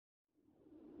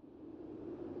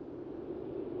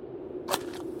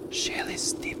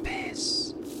Shelis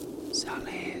tipes,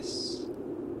 sales.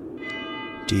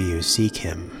 Do you seek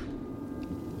him?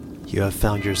 You have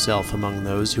found yourself among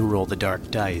those who roll the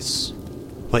dark dice.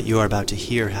 What you are about to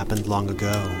hear happened long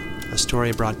ago, a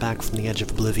story brought back from the edge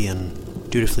of oblivion,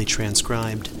 dutifully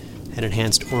transcribed and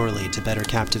enhanced orally to better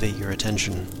captivate your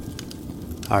attention.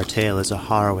 Our tale is a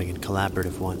harrowing and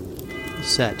collaborative one,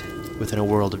 set within a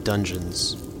world of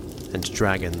dungeons and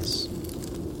dragons.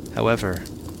 However,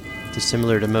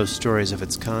 dissimilar to most stories of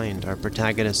its kind, our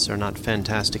protagonists are not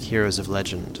fantastic heroes of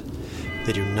legend.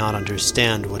 They do not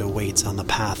understand what awaits on the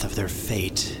path of their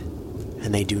fate,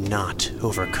 and they do not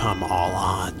overcome all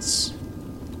odds.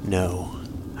 No,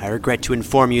 I regret to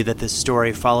inform you that this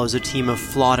story follows a team of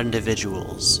flawed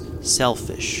individuals,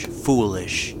 selfish,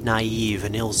 foolish, naive,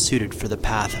 and ill-suited for the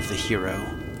path of the hero.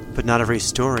 But not every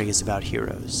story is about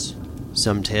heroes.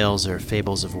 Some tales are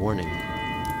fables of warning.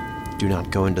 Do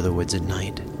not go into the woods at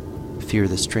night. Fear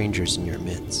the strangers in your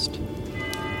midst.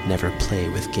 Never play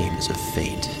with games of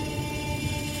fate.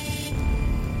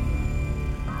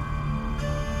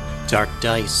 Dark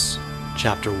Dice,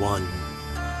 Chapter 1,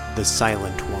 The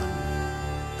Silent One.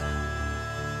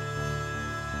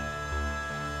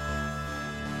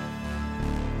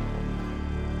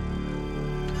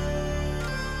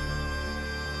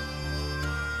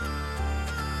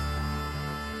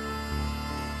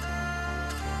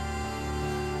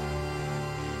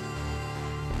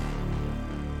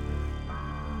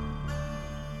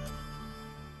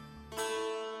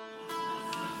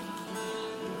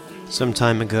 Some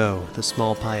time ago, the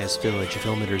small pious village of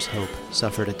Ilmater's Hope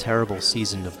suffered a terrible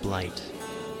season of blight.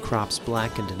 Crops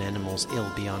blackened and animals ill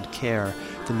beyond care,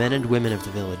 the men and women of the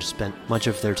village spent much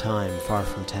of their time far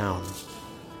from town,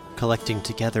 collecting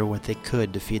together what they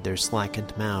could to feed their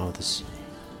slackened mouths.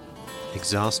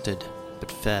 Exhausted,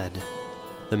 but fed,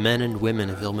 the men and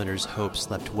women of Ilmater's Hope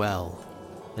slept well,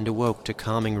 and awoke to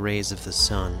calming rays of the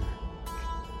sun.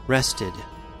 Rested,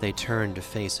 they turned to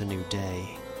face a new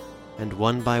day. And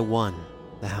one by one,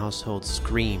 the household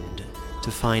screamed to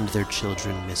find their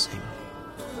children missing.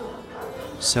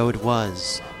 So it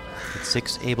was that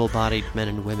 6 able-bodied men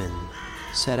and women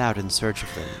set out in search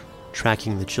of them,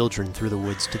 tracking the children through the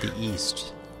woods to the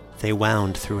east. They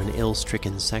wound through an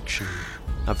ill-stricken section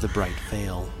of the Bright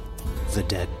Vale, the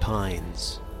Dead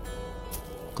Pines.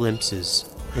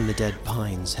 Glimpses in the dead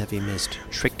pines' heavy mist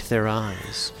tricked their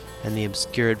eyes, and the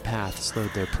obscured path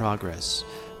slowed their progress,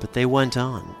 but they went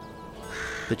on.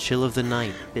 The chill of the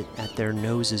night bit at their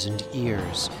noses and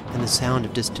ears, and the sound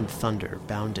of distant thunder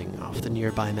bounding off the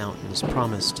nearby mountains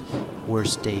promised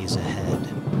worse days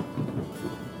ahead.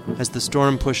 As the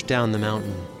storm pushed down the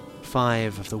mountain,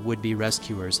 5 of the would-be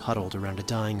rescuers huddled around a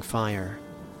dying fire,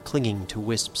 clinging to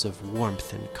wisps of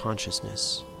warmth and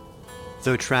consciousness.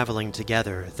 Though traveling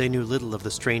together, they knew little of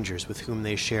the strangers with whom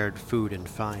they shared food and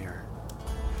fire.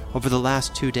 Over the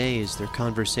last 2 days, their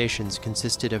conversations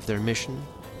consisted of their mission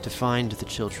to find the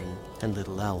children and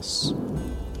little else.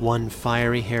 One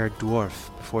fiery-haired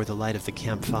dwarf, before the light of the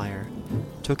campfire,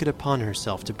 took it upon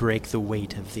herself to break the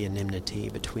weight of the enmity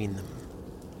between them.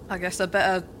 I guess I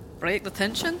better break the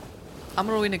tension. I'm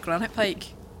rowing a granite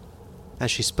pike. As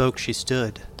she spoke, she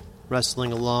stood,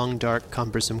 rustling a long, dark,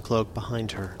 cumbersome cloak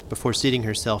behind her, before seating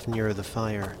herself nearer the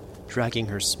fire, dragging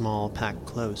her small pack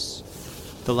close.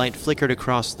 The light flickered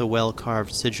across the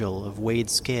well-carved sigil of weighed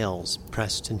scales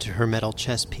pressed into her metal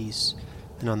chest piece,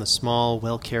 and on the small,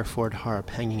 well-cared-for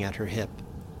harp hanging at her hip.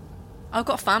 I've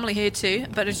got family here too.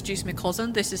 I better introduce my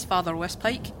cousin. This is Father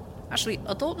Westpike. Actually,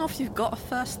 I don't know if you've got a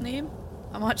first name.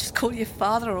 I might just call you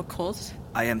Father or Cuz.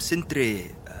 I am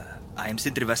Sindri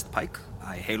Westpike.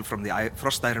 I hail from the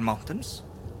Frost Iron Mountains.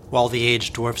 While the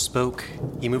aged dwarf spoke,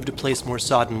 he moved to place more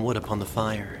sodden wood upon the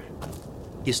fire.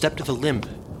 He stepped with a limp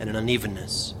and an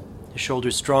unevenness, his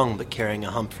shoulders strong but carrying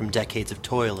a hump from decades of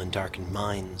toil in darkened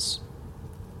mines.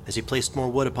 As he placed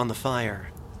more wood upon the fire,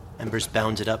 embers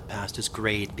bounded up past his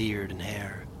grayed beard and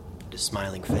hair, and his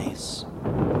smiling face.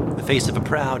 The face of a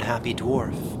proud, happy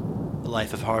dwarf, a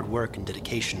life of hard work and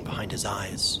dedication behind his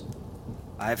eyes.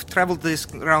 I've traveled these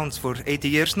grounds for 80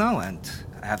 years now, and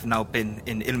I have now been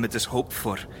in Ilmater's Hope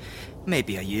for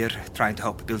maybe a year, trying to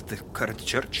help build the current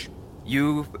church.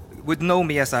 You would know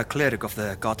me as a cleric of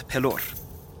the god Pelor.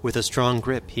 With a strong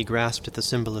grip, he grasped at the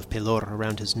symbol of Pelor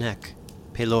around his neck.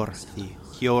 Pelor, the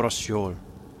Hiorosjol,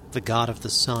 the god of the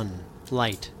sun,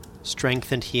 light,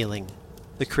 strength, and healing,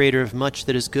 the creator of much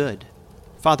that is good.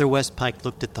 Father Westpike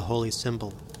looked at the holy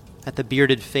symbol, at the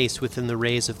bearded face within the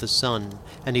rays of the sun,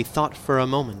 and he thought for a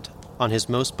moment on his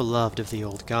most beloved of the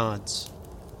old gods,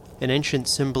 an ancient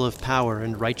symbol of power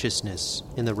and righteousness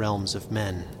in the realms of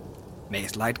men. May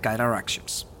his light guide our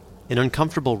actions. An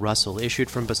uncomfortable rustle issued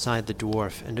from beside the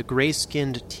dwarf, and a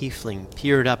gray-skinned tiefling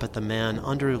peered up at the man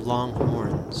under long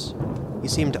horns. He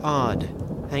seemed odd,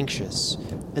 anxious,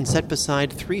 and sat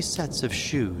beside 3 sets of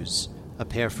shoes, a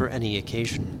pair for any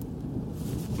occasion.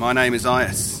 My name is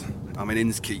Ias. I'm an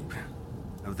innkeep.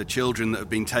 Of the children that have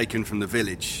been taken from the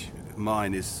village,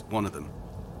 mine is one of them.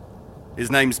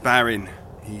 His name's Barin.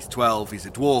 He's 12. He's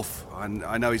a dwarf.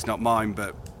 I know he's not mine,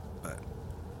 but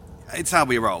it's how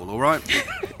we roll, all right?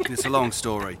 It's a long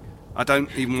story. I don't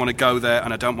even want to go there,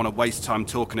 and I don't want to waste time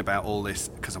talking about all this,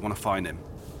 because I want to find him.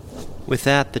 With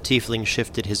that, the tiefling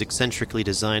shifted his eccentrically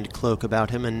designed cloak about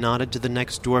him and nodded to the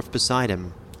next dwarf beside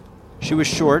him. She was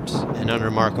short and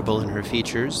unremarkable in her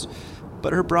features,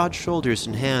 but her broad shoulders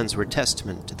and hands were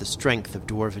testament to the strength of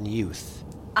dwarven youth.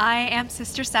 I am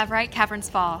Sister Savrite Cavern's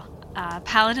Fall,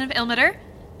 paladin of Ilmater.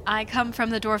 I come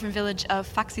from the dwarven village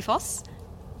of Faxifos.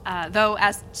 Though,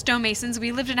 as stonemasons,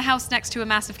 we lived in a house next to a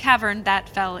massive cavern that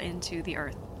fell into the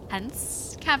earth.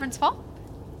 Hence, Cavern's Fall.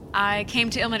 I came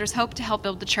to Ilmater's Hope to help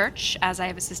build the church, as I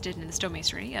have assisted in the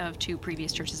stonemasonry of 2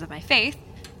 previous churches of my faith.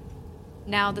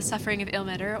 Now the suffering of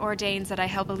Ilmater ordains that I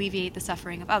help alleviate the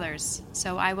suffering of others,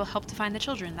 so I will help to find the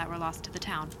children that were lost to the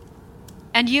town.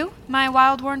 And you, my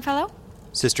wild-worn fellow?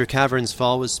 Sister Cavern's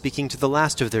Fall was speaking to the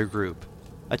last of their group,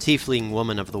 a tiefling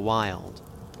woman of the wild,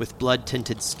 with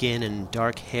blood-tinted skin and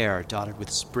dark hair dotted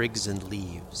with sprigs and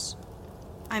leaves.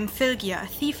 I'm Filgia, a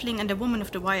tiefling and a woman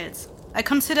of the wilds. I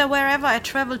consider wherever I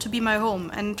travel to be my home,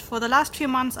 and for the last few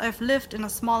months I've lived in a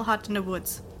small hut in the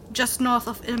woods, just north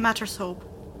of Ilmater's Hope.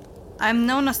 I'm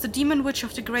known as the Demon Witch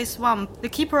of the Grey Swamp, the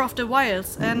Keeper of the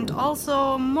Wilds, and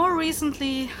also, more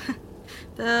recently,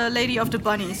 the Lady of the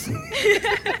Bunnies.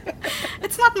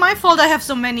 It's not my fault I have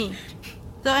so many.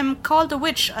 Though I'm called a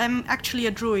witch, I'm actually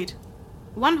a druid.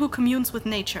 One who communes with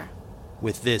nature.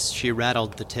 With this, she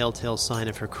rattled the telltale sign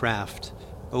of her craft.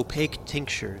 Opaque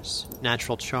tinctures,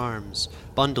 natural charms,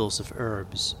 bundles of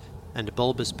herbs, and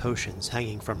bulbous potions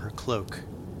hanging from her cloak.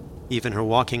 Even her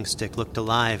walking stick looked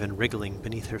alive and wriggling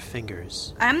beneath her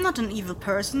fingers. I'm not an evil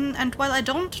person, and while I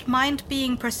don't mind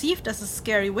being perceived as a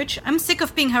scary witch, I'm sick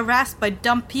of being harassed by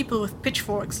dumb people with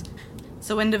pitchforks.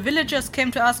 So when the villagers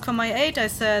came to ask for my aid, I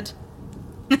said,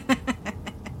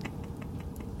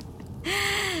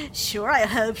 "Sure, I'll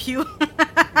help you."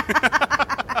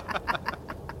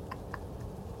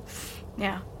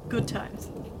 Yeah, good times.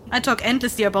 I talk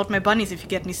endlessly about my bunnies if you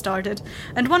get me started.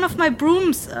 And one of my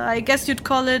brooms, I guess you'd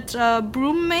call it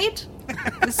broom maid,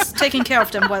 is taking care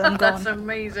of them while I'm gone. That's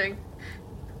amazing.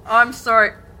 I'm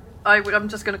sorry. I'm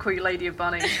just going to call you Lady of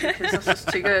Bunnies because this is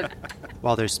too good.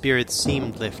 While their spirits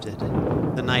seemed lifted,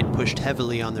 the night pushed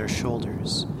heavily on their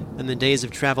shoulders, and the days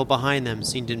of travel behind them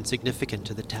seemed insignificant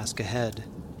to the task ahead.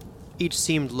 Each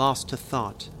seemed lost to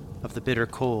thought of the bitter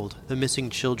cold, the missing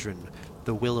children,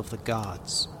 the will of the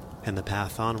gods, and the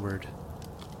path onward.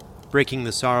 Breaking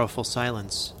the sorrowful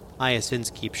silence, Ias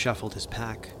Inskeep shuffled his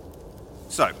pack.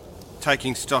 So,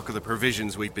 taking stock of the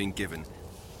provisions we've been given.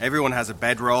 Everyone has a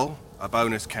bedroll, a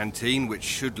bonus canteen, which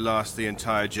should last the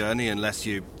entire journey unless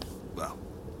you, well,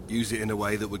 use it in a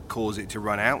way that would cause it to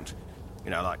run out. You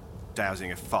know, like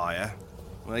dousing a fire.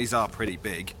 Well, these are pretty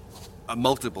big.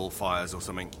 Multiple fires or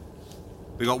something.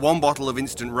 We got 1 bottle of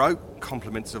instant rope,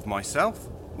 compliments of myself,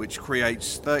 which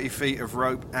creates 30 feet of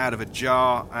rope out of a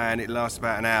jar, and it lasts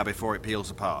about an hour before it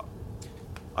peels apart.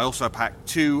 I also packed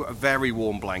 2 very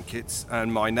warm blankets,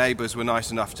 and my neighbours were nice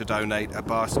enough to donate a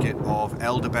basket of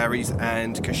elderberries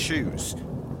and cashews.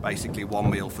 Basically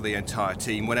 1 meal for the entire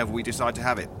team whenever we decide to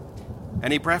have it.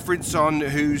 Any preference on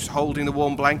who's holding the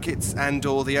warm blankets and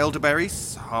or the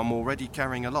elderberries? I'm already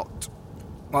carrying a lot.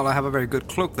 Well, I have a very good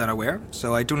cloak that I wear,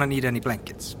 so I do not need any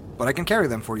blankets. But I can carry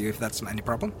them for you if that's any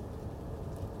problem.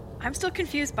 I'm still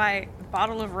confused by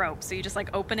bottle of rope. So you just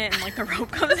open it and the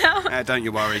rope comes out. Don't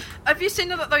you worry. Have you seen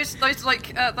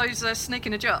those snake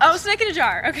in a jar? Oh, snake in a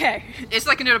jar. Okay. It's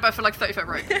like a near about for 30-foot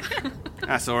rope.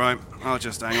 That's all right. I'll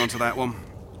just hang on to that one.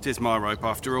 'Tis my rope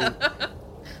after all.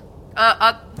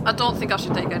 I don't think I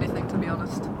should take anything, to be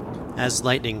honest. As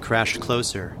lightning crashed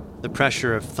closer, the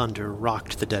pressure of thunder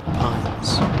rocked the dead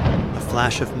pines. A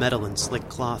flash of metal and slick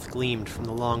cloth gleamed from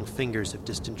the long fingers of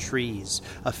distant trees.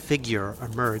 A figure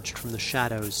emerged from the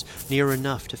shadows, near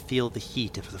enough to feel the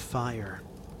heat of the fire.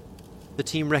 The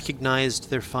team recognized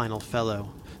their final fellow,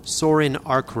 Sorin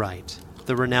Arkwright,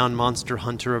 the renowned monster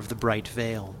hunter of the Bright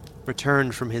Vale,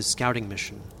 returned from his scouting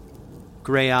mission.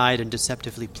 Gray-eyed and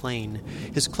deceptively plain,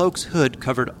 his cloak's hood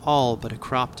covered all but a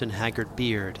cropped and haggard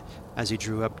beard as he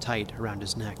drew up tight around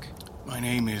his neck. My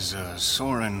name is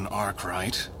Sorin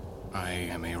Arkwright. I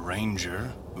am a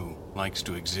ranger who likes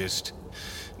to exist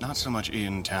not so much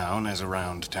in town as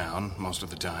around town most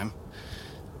of the time.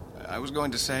 I was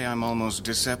going to say I'm almost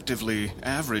deceptively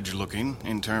average-looking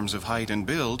in terms of height and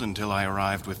build until I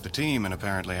arrived with the team, and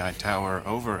apparently I tower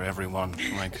over everyone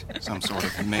like some sort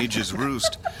of mage's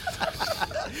roost.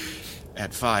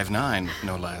 At 5'9",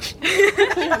 no less.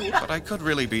 But I could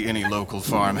really be any local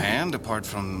farmhand, apart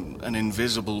from an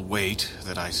invisible weight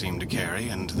that I seem to carry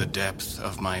and the depth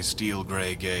of my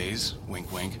steel-gray gaze.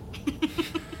 Wink, wink.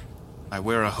 I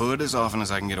wear a hood as often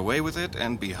as I can get away with it,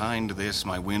 and behind this,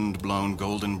 my wind-blown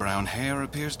golden-brown hair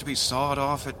appears to be sawed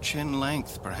off at chin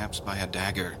length, perhaps by a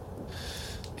dagger.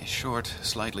 A short,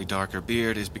 slightly darker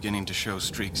beard is beginning to show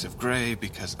streaks of gray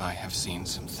because I have seen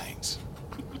some things.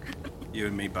 You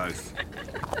and me both.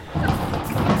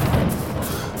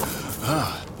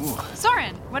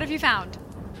 Soren, what have you found?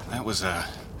 That was,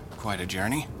 quite a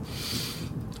journey.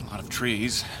 A lot of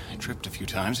trees. I tripped a few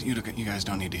times. You guys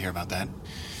don't need to hear about that.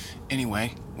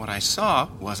 Anyway, what I saw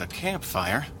was a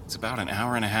campfire. It's about an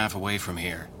hour and a half away from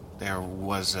here. There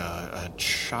was a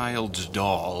child's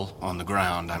doll on the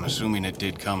ground. I'm assuming it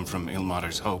did come from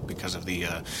Ilmater's Hope because of the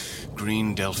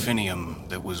green delphinium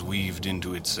that was weaved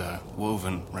into its,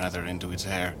 into its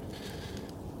hair.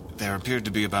 There appeared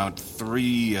to be about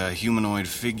 3 humanoid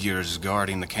figures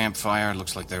guarding the campfire.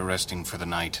 Looks like they're resting for the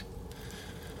night.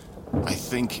 I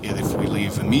think if we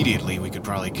leave immediately, we could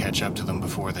probably catch up to them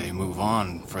before they move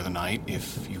on for the night,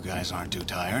 if you guys aren't too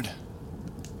tired.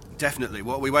 Definitely.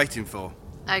 What are we waiting for?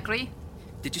 I agree.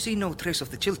 Did you see no trace of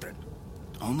the children?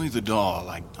 Only the doll.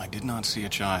 I did not see a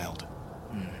child.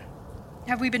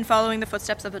 Have we been following the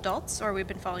footsteps of adults, or have we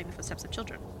been following the footsteps of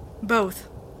children? Both.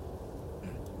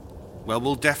 Well,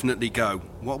 we'll definitely go.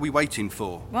 What are we waiting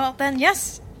for? Well, then,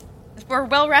 yes. If we're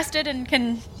well rested and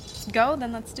can go,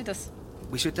 then let's do this.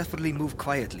 We should definitely move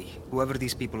quietly. Whoever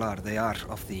these people are, they are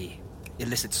of the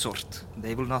illicit sort.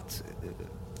 They will not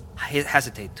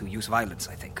hesitate to use violence,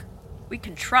 I think. We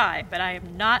can try, but I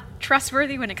am not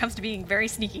trustworthy when it comes to being very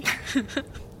sneaky.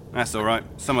 That's all right.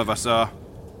 Some of us are.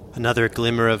 Another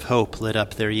glimmer of hope lit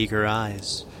up their eager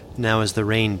eyes. Now as the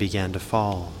rain began to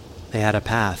fall, they had a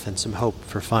path and some hope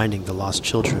for finding the lost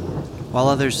children. While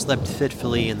others slept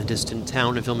fitfully in the distant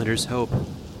town of Ilmater's Hope,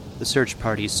 the search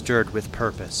party stirred with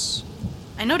purpose.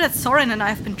 I know that Soren and I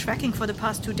have been tracking for the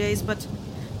past 2 days, but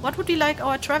what would we like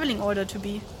our traveling order to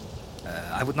be?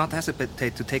 I would not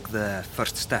hesitate to take the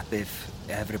first step if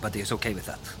everybody is okay with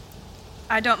that.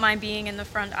 I don't mind being in the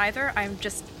front either.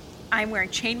 I'm wearing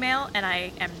chainmail, and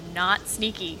I am not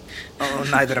sneaky. Oh,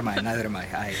 neither am I.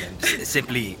 I am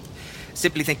simply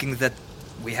thinking that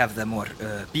we have the more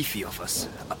beefy of us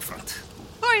up front.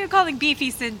 Who are you calling beefy,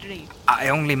 Sindri? I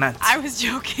only meant... I was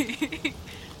joking.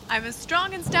 I'm as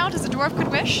strong and stout as a dwarf could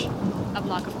wish. A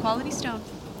block of quality stone.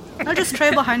 I'll just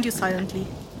trail behind you silently.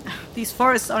 These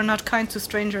forests are not kind to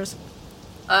strangers.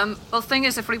 Well, the thing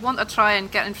is, if we want to try and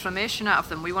get information out of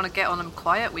them, we want to get on them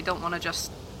quiet. We don't want to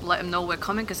just let them know we're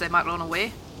coming, because they might run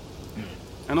away.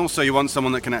 And also you want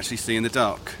someone that can actually see in the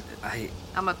dark.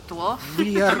 I'm a dwarf.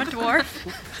 We are... I'm a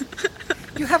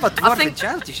dwarf. You have a dwarven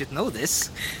child, you should know this.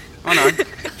 I know.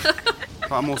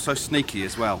 But I'm also sneaky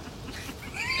as well.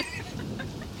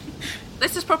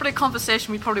 This is probably a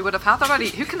conversation we probably would have had already.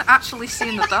 Who can actually see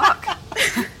in the dark?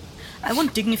 I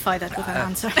won't dignify that with an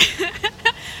answer.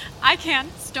 I can.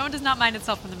 Stone does not mind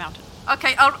itself from the mountain.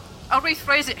 Okay, I'll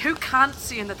rephrase it. Who can't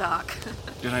see in the dark?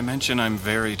 Did I mention I'm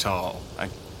very tall?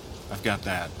 I've got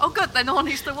that. Oh, good. Then no one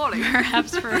needs to worry.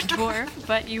 Perhaps for a dwarf,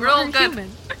 but you We're are all good. human.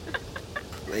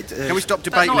 Wait, Can we stop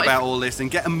debating about all this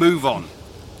and get a move on?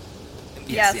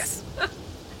 Yes.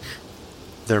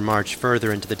 Their march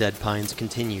further into the dead pines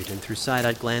continued, and through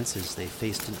side-eyed glances they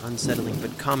faced an unsettling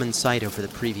but common sight over the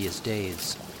previous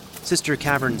days. Sister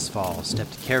Cavernsfall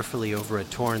stepped carefully over a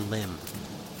torn limb,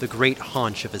 the great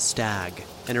haunch of a stag,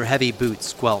 and her heavy boots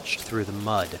squelched through the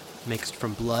mud, mixed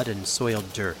from blood and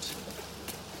soiled dirt.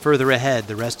 Further ahead,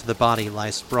 the rest of the body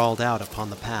lies sprawled out upon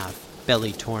the path,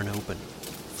 belly torn open,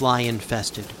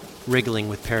 fly-infested, wriggling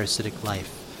with parasitic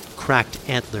life, cracked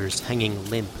antlers hanging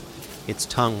limp, its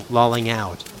tongue lolling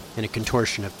out in a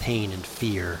contortion of pain and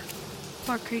fear.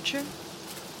 Poor creature.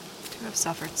 To have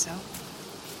suffered so.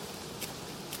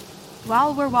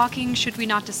 While we're walking, should we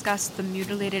not discuss the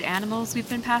mutilated animals we've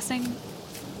been passing?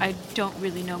 I don't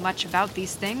really know much about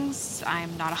these things.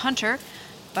 I'm not a hunter,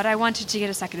 but I wanted to get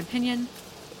a second opinion.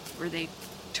 Were they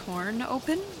torn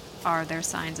open? Are there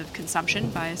signs of consumption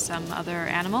by some other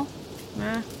animal?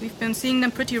 We've been seeing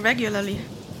them pretty regularly.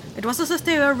 It was as if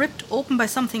they were ripped open by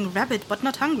something rabid but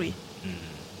not hungry.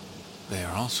 They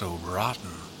are also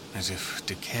rotten, as if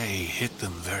decay hit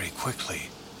them very quickly.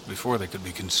 before they could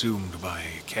be consumed by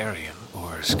carrion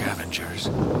or scavengers.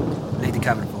 Lady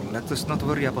Cavernfall, let us not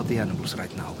worry about the animals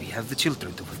right now. We have the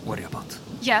children to worry about.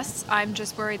 Yes, I'm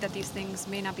just worried that these things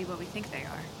may not be what we think they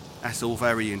are. That's all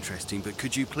very interesting, but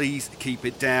could you please keep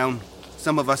it down?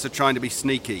 Some of us are trying to be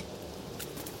sneaky.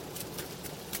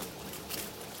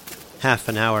 Half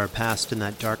an hour passed in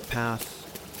that dark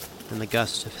path, and the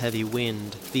gust of heavy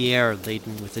wind, the air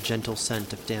laden with the gentle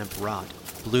scent of damp rot,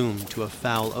 bloomed to a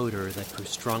foul odor that grew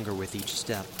stronger with each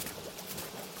step.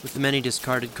 With the many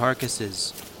discarded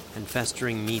carcasses and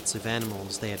festering meats of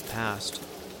animals they had passed,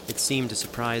 it seemed to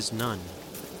surprise none.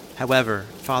 However,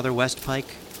 Father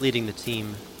Westpike, leading the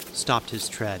team, stopped his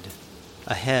tread,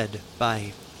 ahead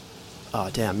by...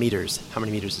 meters. How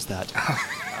many meters is that?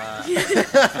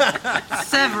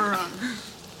 Severon.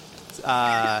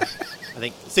 I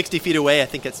think 60 feet away, I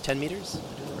think it's 10 meters?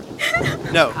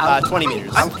 No, 20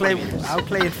 meters. I'll play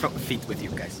in feet with you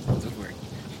guys. Don't worry.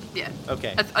 Yeah.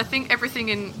 Okay. I think everything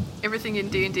in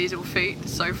D&D is all feet,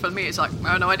 so for me it's like,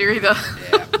 I have no idea either.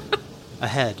 Yeah.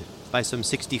 Ahead, by some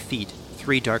 60 feet,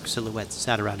 3 dark silhouettes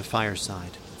sat around a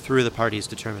fireside, through the party's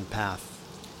determined path.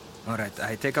 Alright,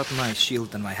 I take out my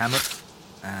shield and my hammer,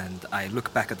 and I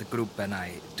look back at the group and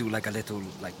I do like a little,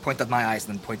 point at my eyes,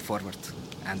 then point forward,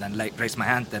 and then raise my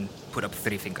hand and put up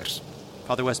 3 fingers.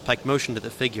 Father Westpike motioned at the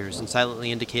figures and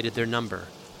silently indicated their number,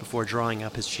 before drawing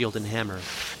up his shield and hammer.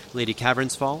 Lady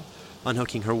Cavernsfall,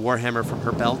 unhooking her warhammer from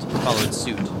her belt, followed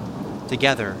suit.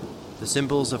 Together, the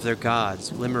symbols of their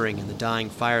gods glimmering in the dying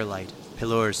firelight,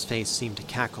 Pelor's face seemed to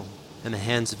cackle, and the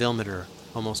hands of Ilmater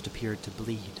almost appeared to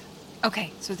bleed.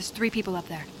 Okay, so there's 3 people up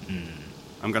there.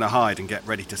 I'm gonna hide and get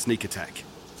ready to sneak attack.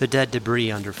 The dead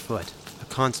debris underfoot, a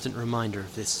constant reminder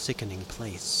of this sickening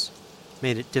place,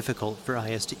 made it difficult for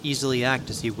Aias to easily act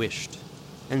as he wished,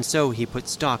 and so he put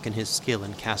stock in his skill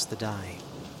and cast the die.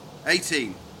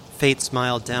 18. Fate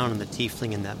smiled down on the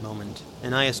tiefling in that moment,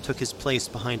 and Aias took his place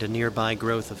behind a nearby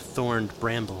growth of thorned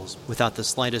brambles without the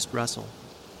slightest rustle.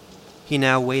 He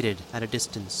now waited at a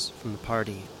distance from the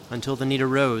party until the need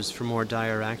arose for more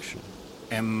dire action.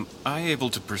 Am I able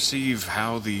to perceive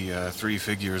how the 3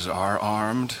 figures are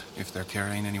armed, if they're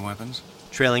carrying any weapons?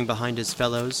 Trailing behind his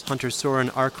fellows, Hunter Soren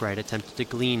Arkwright attempted to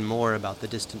glean more about the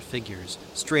distant figures,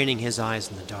 straining his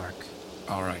eyes in the dark.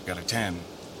 All right, got a 10.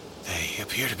 They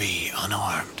appear to be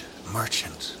unarmed.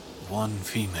 Merchants. 1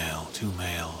 female, 2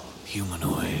 male.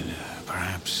 Humanoid.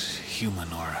 Perhaps human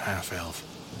or half-elf.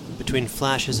 Between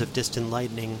flashes of distant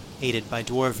lightning, aided by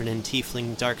dwarven and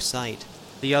tiefling dark sight,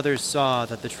 the others saw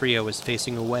that the trio was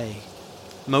facing away,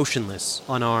 motionless,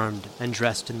 unarmed, and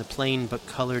dressed in the plain but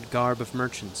colored garb of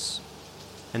merchants.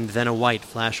 And then a white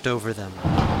flashed over them,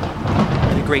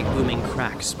 and a great booming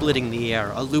crack splitting the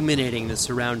air, illuminating the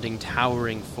surrounding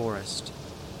towering forest.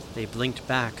 They blinked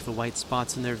back the white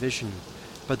spots in their vision,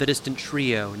 but the distant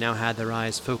trio now had their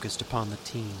eyes focused upon the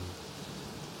team.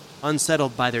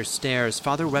 Unsettled by their stares,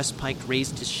 Father Westpike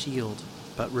raised his shield,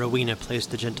 but Rowena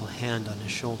placed a gentle hand on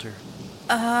his shoulder.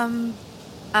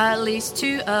 At least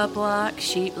to a black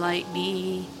sheep like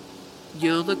me,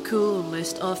 you're the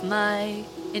coolest of my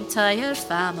entire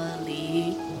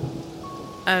family.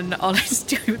 And all it's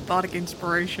doing with bardic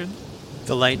inspiration.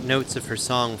 The light notes of her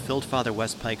song filled Father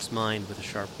Westpike's mind with a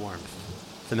sharp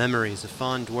warmth. The memories of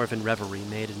fond dwarven revelry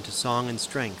made into song and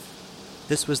strength.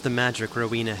 This was the magic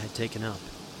Rowena had taken up.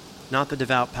 Not the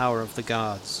devout power of the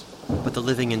gods, but the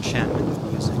living enchantment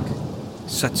of music.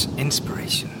 Such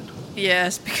inspiration.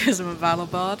 Yes, because I'm a Valor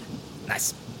Bard.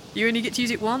 Nice. You only get to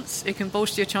use it once. It can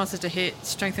bolster your chances to hit,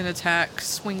 strengthen attacks,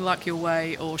 swing luck your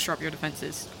way, or sharp your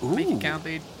defenses. Make it count,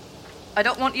 dude. I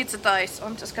don't want you to die, so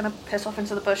I'm just gonna piss off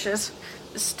into the bushes.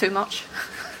 This is too much.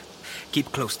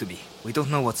 Keep close to me. We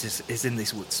don't know what is in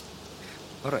these woods.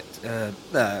 Alright,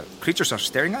 the creatures are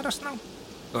staring at us now?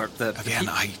 Or Again,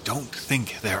 I don't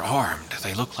think they're armed.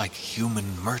 They look like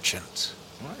human merchants.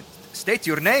 Alright. State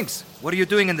your names. What are you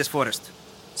doing in this forest?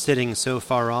 Sitting so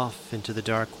far off into the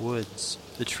dark woods,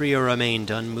 the trio remained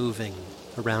unmoving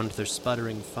around their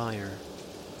sputtering fire.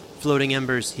 Floating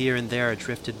embers here and there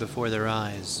drifted before their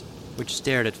eyes, which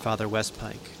stared at Father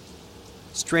Westpike.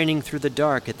 Straining through the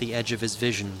dark at the edge of his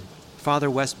vision, Father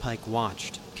Westpike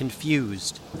watched,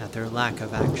 confused at their lack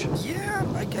of action. Yeah,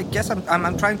 I guess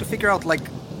I'm trying to figure out,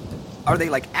 are they,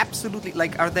 absolutely,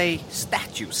 are they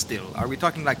statues still? Are we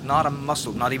talking, not a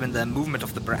muscle, not even the movement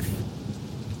of the breath?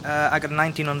 I got a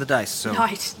 19 on the dice, so...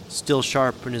 Nice. Still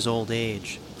sharp in his old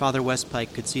age, Father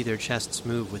Westpike could see their chests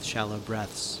move with shallow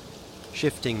breaths,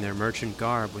 shifting their merchant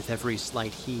garb with every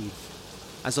slight heave.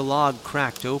 As a log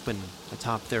cracked open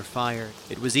atop their fire,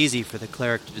 it was easy for the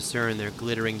cleric to discern their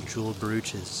glittering jewel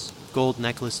brooches, Gold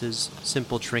necklaces,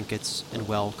 simple trinkets, and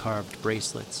well-carved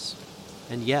bracelets.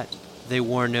 And yet, they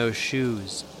wore no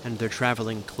shoes, and their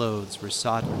traveling clothes were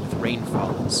sodden with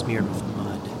rainfall and smeared with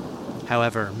mud.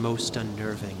 However, most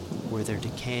unnerving were their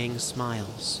decaying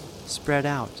smiles, spread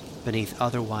out beneath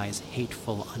otherwise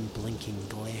hateful, unblinking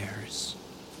glares.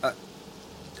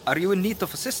 Are you in need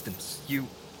of assistance?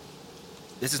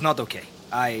 This is not okay.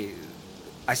 I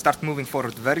start moving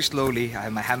forward very slowly. I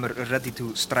have my hammer ready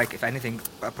to strike if anything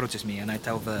approaches me, and I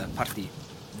tell the party,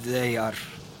 they are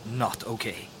not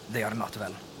okay. They are not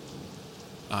well.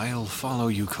 I'll follow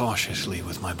you cautiously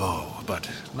with my bow, but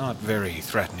not very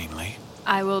threateningly.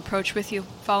 I will approach with you,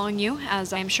 following you,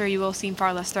 as I am sure you will seem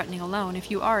far less threatening alone if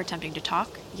you are attempting to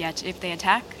talk. Yet, if they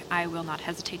attack, I will not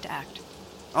hesitate to act.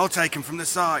 I'll take him from the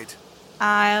side.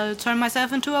 I'll turn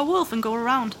myself into a wolf and go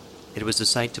around. It was a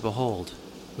sight to behold.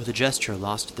 With a gesture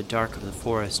lost to the dark of the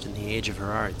forest in the age of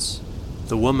her arts,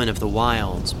 the woman of the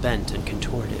wilds bent and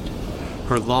contorted.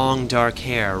 Her long dark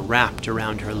hair wrapped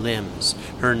around her limbs,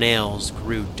 her nails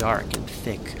grew dark and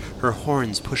thick, her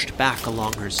horns pushed back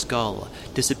along her skull,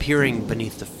 disappearing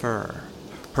beneath the fur.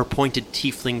 Her pointed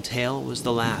tiefling tail was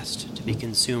the last to be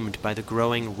consumed by the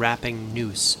growing, wrapping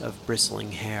noose of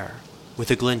bristling hair. With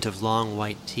a glint of long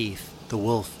white teeth, the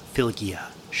wolf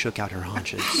Filgia shook out her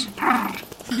haunches.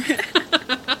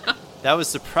 That was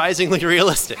surprisingly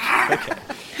realistic. Okay.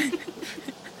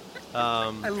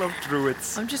 I love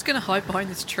druids. I'm just gonna hide behind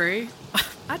this tree.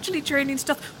 Actually training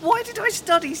stealth. Why did I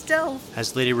study stealth?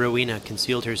 As Lady Rowena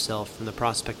concealed herself from the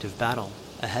prospect of battle,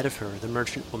 ahead of her the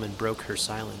merchant woman broke her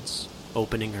silence,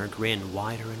 opening her grin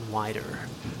wider and wider,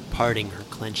 parting her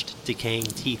clenched, decaying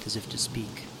teeth as if to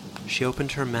speak. She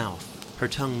opened her mouth, her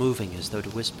tongue moving as though to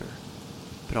whisper,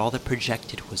 but all that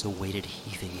projected was a weighted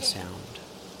heaving sound.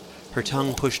 Her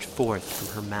tongue pushed forth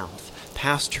from her mouth,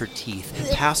 past her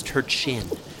teeth, past her chin,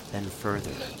 then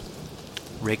further.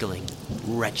 Wriggling,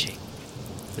 retching,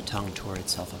 the tongue tore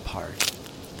itself apart,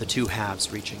 the two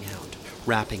halves reaching out,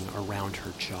 wrapping around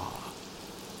her jaw.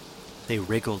 They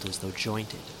wriggled as though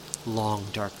jointed, long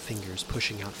dark fingers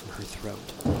pushing out from her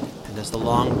throat, and as the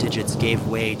long digits gave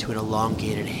way to an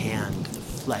elongated hand, the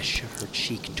flesh of her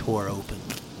cheek tore open,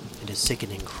 and a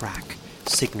sickening crack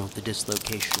signaled the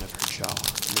dislocation of her jaw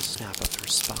and the snap of her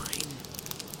spine.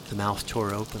 The mouth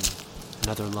tore open,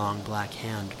 another long black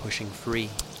hand pushing free,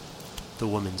 the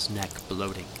woman's neck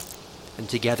bloating, and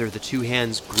together the two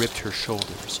hands gripped her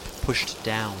shoulders, pushed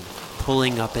down,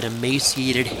 pulling up an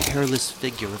emaciated, hairless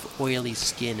figure of oily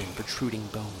skin and protruding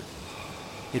bone.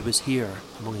 It was here,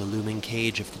 among the looming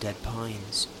cage of the dead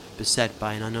pines, beset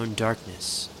by an unknown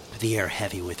darkness, the air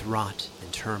heavy with rot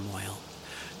and turmoil,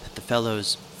 that the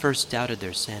fellows first doubted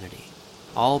their sanity,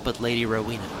 all but Lady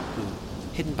Rowena, who,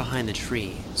 hidden behind the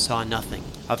tree, saw nothing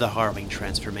of the harrowing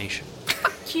transformation.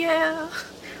 Yeah.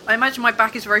 I imagine my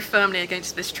back is very firmly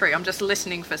against this tree. I'm just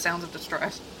listening for sounds of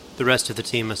distress. The rest of the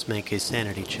team must make a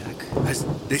sanity check. Has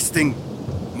this thing...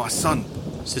 my son...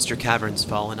 Sister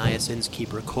Cavernsfall and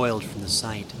Iasinski recoiled from the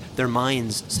sight, their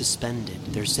minds suspended,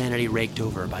 their sanity raked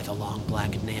over by the long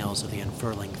black nails of the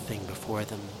unfurling thing before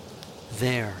them.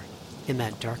 There, in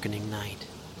that darkening night,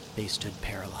 they stood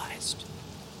paralyzed.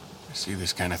 I see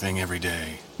this kind of thing every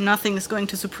day. Nothing is going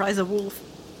to surprise a wolf.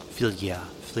 Filgia,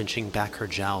 flinching back her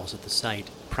jowls at the sight,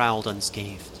 prowled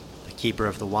unscathed. The Keeper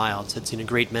of the Wilds had seen a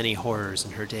great many horrors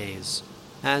in her days,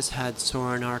 as had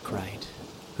Soren Arkwright,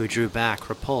 who drew back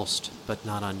repulsed but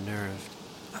not unnerved.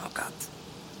 Oh God,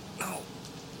 no.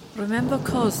 Remember,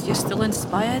 cuz you're still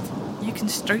inspired? You can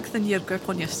strengthen your grip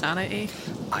on your sanity.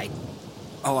 I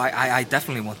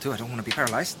definitely want to. I don't want to be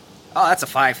paralyzed. Oh, that's a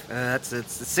 5.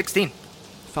 It's 16.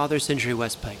 Father Sindri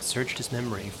Westpike searched his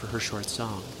memory for her short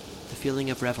song, the feeling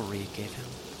of revelry it gave him,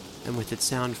 and with its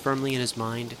sound firmly in his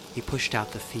mind, he pushed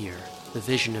out the fear, the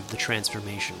vision of the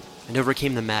transformation, and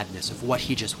overcame the madness of what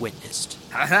he just witnessed.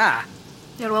 Aha!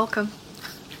 You're welcome.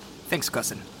 Thanks,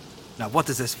 cousin. Now, what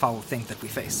is this foul thing that we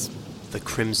face? The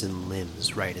crimson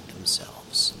limbs righted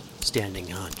themselves, standing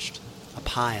hunched, a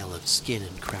pile of skin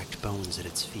and cracked bones at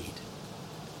its feet.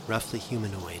 Roughly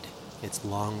humanoid, its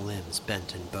long limbs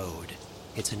bent and bowed,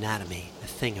 its anatomy a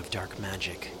thing of dark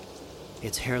magic.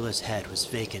 Its hairless head was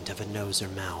vacant of a nose or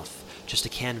mouth, just a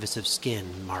canvas of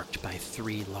skin marked by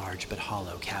 3 large but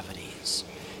hollow cavities.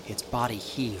 Its body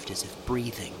heaved as if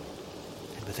breathing,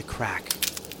 and with a crack,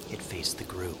 it faced the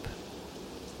group.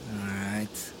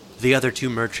 Alright. The other 2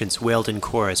 merchants wailed in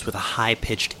chorus with a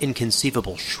high-pitched,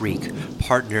 inconceivable shriek,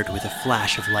 partnered with a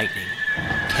flash of lightning.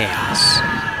 Chaos.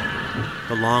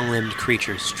 The long-limbed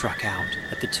creature struck out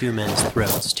at the 2 men's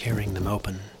throats, tearing them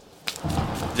open.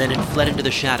 Then it fled into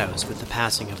the shadows with the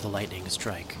passing of the lightning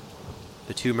strike.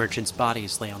 The 2 merchants'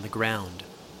 bodies lay on the ground,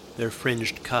 their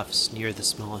fringed cuffs near the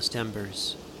smallest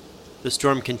embers. The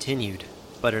storm continued,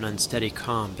 but an unsteady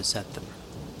calm beset them.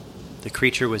 The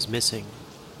creature was missing,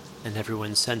 and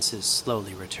everyone's senses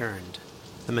slowly returned.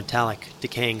 The metallic,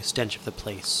 decaying stench of the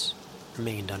place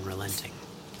remained unrelenting.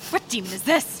 What demon is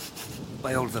this?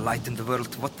 By all the light in the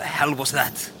world, what the hell was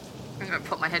that? I'm gonna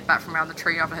put my head back from around the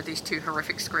tree after I heard these two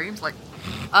horrific screams, like,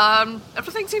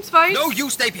 everything seems fine. No, you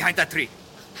stay behind that tree!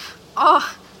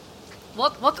 Oh,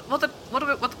 what? No,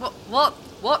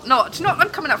 do you know, I'm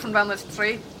coming out from around this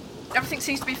tree. Everything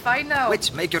seems to be fine now.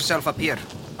 Witch, make yourself appear.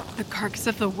 The carcass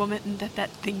of the woman that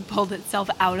thing pulled itself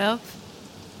out of?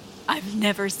 I've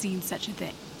never seen such a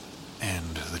thing.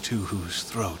 And the two whose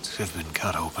throats have been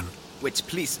cut open. Witch,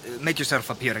 please, make yourself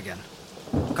appear again.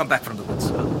 Come back from the woods.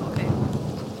 Okay.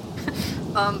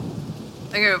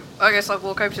 I guess I'll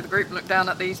walk over to the group and look down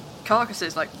at these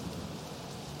carcasses, like,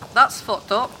 that's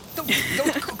fucked up.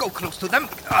 Don't go close to them.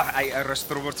 I rushed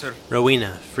towards her.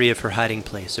 Rowena, free of her hiding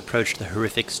place, approached the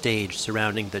horrific stage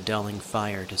surrounding the dulling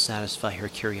fire to satisfy her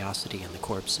curiosity in the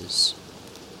corpses.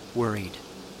 Worried,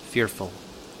 fearful,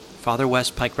 Father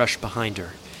Westpike rushed behind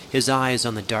her, his eyes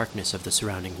on the darkness of the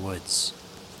surrounding woods.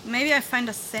 Maybe I find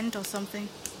a scent or something.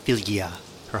 Fylgja,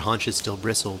 her haunches still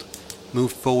bristled,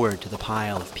 moved forward to the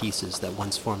pile of pieces that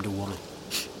once formed a woman.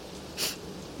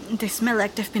 They smell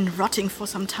like they've been rotting for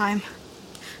some time.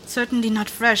 Certainly not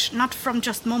fresh, not from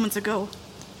just moments ago.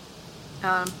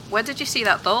 Where did you see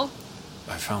that doll?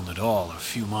 I found it all a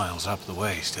few miles up the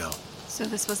way still. So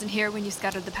this wasn't here when you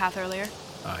scouted the path earlier?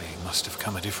 I must have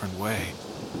come a different way.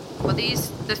 Were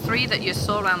these the three that you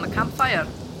saw around the campfire?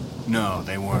 No,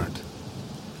 they weren't.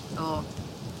 Oh,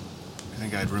 I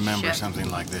think I'd remember Shit.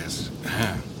 something like this.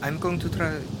 I'm going to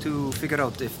try to figure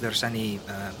out if there's any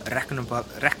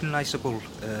recognizable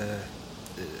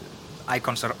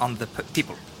icons on the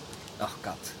people. Oh,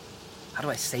 God. How do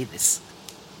I say this?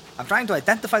 I'm trying to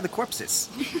identify the corpses.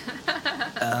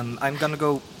 I'm gonna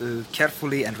go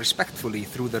carefully and respectfully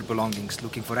through their belongings,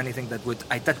 looking for anything that would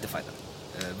identify them.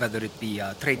 Whether it be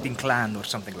a trading clan or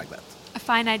something like that. A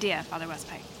fine idea, Father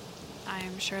Westpike. I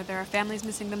am sure there are families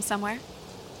missing them somewhere,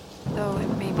 though it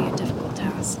may be a difficult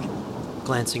task.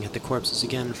 Glancing at the corpses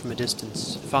again from a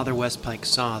distance, Father Westpike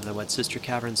saw that what Sister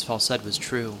Cavernsfall said was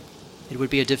true. It would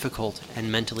be a difficult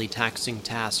and mentally taxing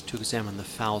task to examine the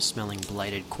foul-smelling,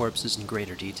 blighted corpses in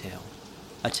greater detail.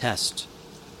 A test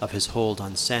of his hold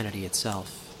on sanity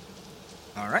itself.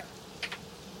 All right.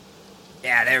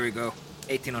 Yeah, there we go.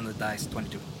 18 on the dice,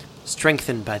 22.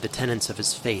 Strengthened by the tenets of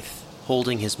his faith,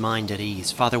 holding his mind at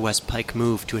ease, Father Westpike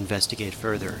moved to investigate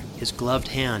further, his gloved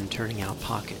hand turning out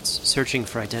pockets, searching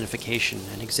for identification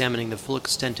and examining the full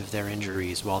extent of their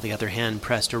injuries, while the other hand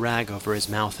pressed a rag over his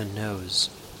mouth and nose,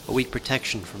 a weak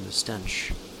protection from the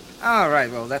stench. All right,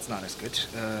 well, that's not as good.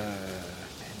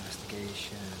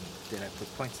 Investigation. Did I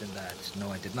put points in that? No,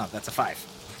 I did not. That's a 5.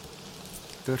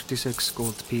 36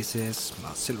 gold pieces,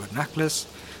 a silver necklace,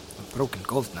 a broken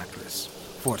gold necklace,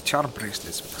 4 charm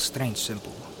bracelets with a strange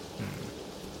symbol.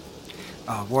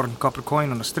 A worn copper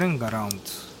coin on a string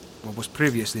around what was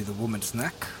previously the woman's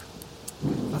neck,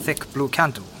 a thick blue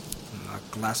candle,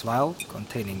 a glass vial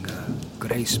containing a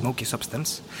grey smoky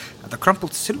substance, and a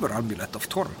crumpled silver amulet of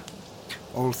Torm.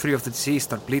 All 3 of the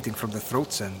deceased are bleeding from their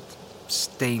throats and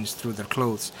stains through their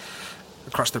clothes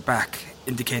across their back,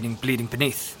 indicating bleeding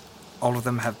beneath. All of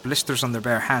them have blisters on their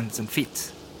bare hands and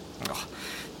feet.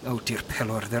 Oh dear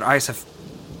Pelor, their eyes have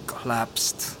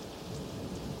collapsed.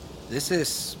 This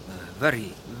is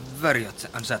very, very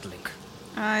unsettling.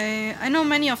 I know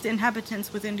many of the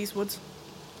inhabitants within these woods.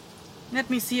 Let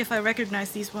me see if I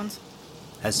recognize these ones.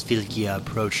 As Fylgja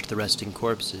approached the resting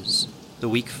corpses, the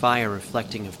weak fire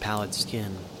reflecting of pallid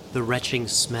skin, the retching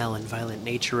smell and violent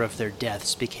nature of their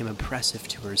deaths became oppressive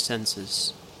to her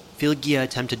senses. Fylgja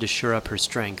attempted to shore up her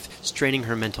strength, straining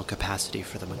her mental capacity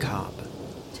for the macabre.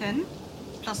 10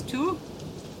 plus 2.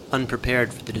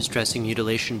 Unprepared for the distressing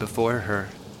mutilation before her,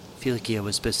 Fylgja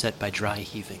was beset by dry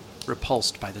heaving,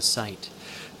 repulsed by the sight,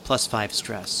 plus 5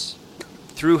 stress.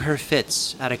 Through her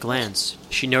fits, at a glance,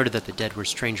 she noted that the dead were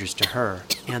strangers to her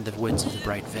and the woods of the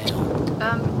Bright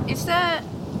Vale. Is there,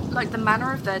 like, the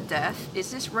manner of their death,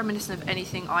 is this reminiscent of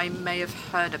anything I may have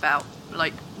heard about,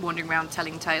 like wandering around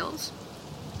telling tales?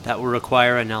 That will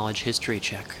require a knowledge history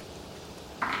check.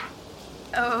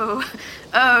 Oh,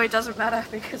 it doesn't matter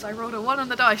because I rolled a 1 on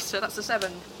the dice, so that's a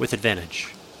 7. With advantage.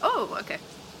 Oh, okay.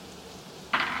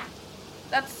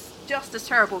 That's just as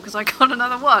terrible because I got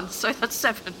another 1, so that's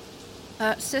 7.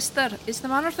 Sister, is the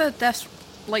manner of their death,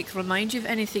 like, remind you of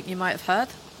anything you might have heard?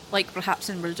 Like, perhaps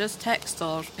in religious text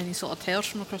or any sort of tales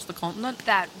from across the continent?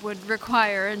 That would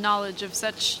require a knowledge of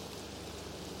such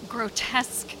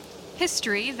grotesque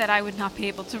history that I would not be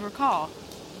able to recall.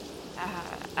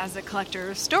 As a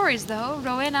collector of stories, though,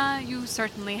 Rowena, you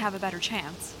certainly have a better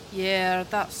chance. Yeah,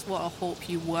 that's what I hope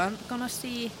you weren't gonna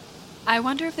see. I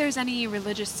wonder if there's any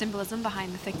religious symbolism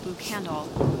behind the thick blue candle.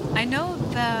 I know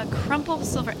the crumpled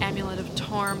silver amulet of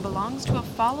Torm belongs to a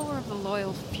follower of the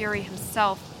loyal Fury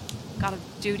himself, god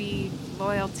of duty,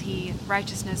 loyalty,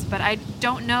 righteousness, but I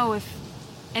don't know if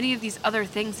any of these other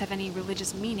things have any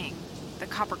religious meaning. The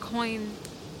copper coin,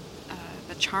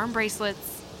 the charm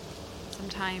bracelets.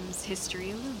 Sometimes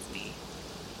history eludes me.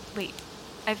 Wait,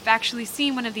 I've actually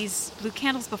seen one of these blue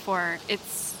candles before.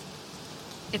 It's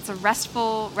a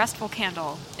restful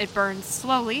candle. It burns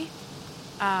slowly,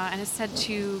 and is said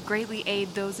to greatly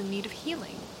aid those in need of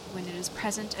healing when it is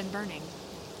present and burning.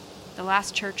 The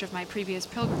last church of my previous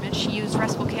pilgrimage used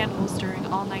restful candles during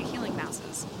all-night healing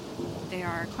masses. They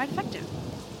are quite effective.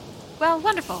 Well,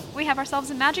 wonderful. We have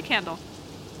ourselves a magic candle.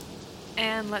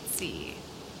 And let's see.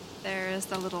 There's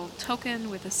the little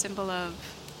token with a symbol of...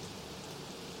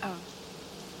 Oh.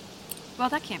 Well,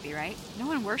 that can't be right. No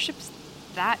one worships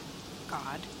that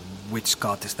god. Which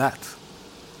god is that?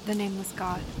 The nameless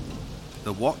god.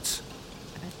 The what?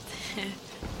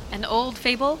 An old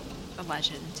fable, a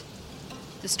legend.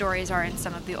 The stories are in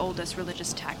some of the oldest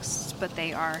religious texts, but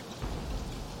they are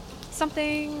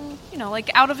something,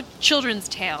 like out of a children's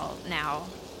tale now.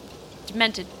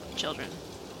 Demented children.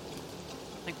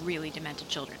 Like really demented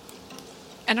children.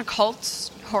 An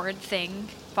occult, horrid thing.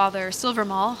 Father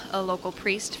Silvermall, a local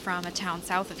priest from a town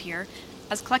south of here,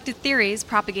 has collected theories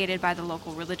propagated by the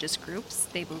local religious groups.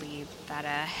 They believe that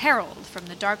a herald from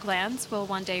the Darklands will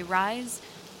one day rise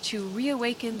to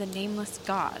reawaken the nameless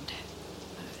god.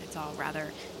 It's all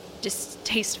rather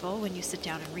distasteful when you sit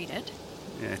down and read it.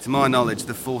 Yeah, to my knowledge,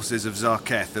 the forces of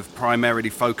Zarketh have primarily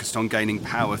focused on gaining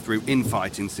power through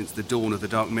infighting since the dawn of the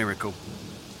Dark Miracle.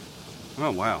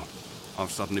 Oh, wow.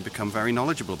 I've suddenly become very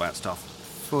knowledgeable about stuff.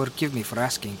 Forgive me for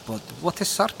asking, but what is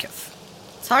Zarketh?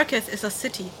 Zarketh is a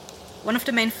city, one of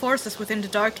the main forces within the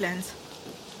Darklands.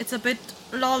 It's a bit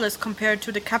lawless compared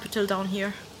to the capital down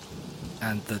here.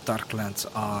 And the Darklands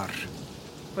are...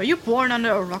 Were you born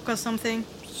under a rock or something?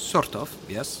 Sort of,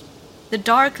 yes. The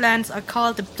Darklands are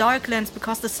called the Darklands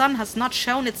because the sun has not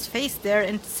shown its face there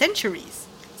in centuries.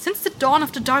 Since the dawn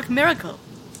of the Dark Miracle.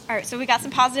 Alright, so we got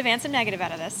some positive and some negative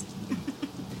out of this.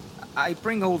 I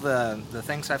bring all the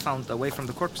things I found away from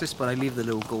the corpses, but I leave the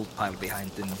little gold pile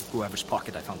behind in whoever's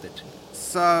pocket I found it.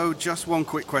 So, just one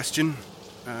quick question.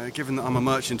 Given that I'm a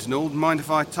merchant and all, mind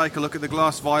if I take a look at the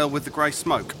glass vial with the grey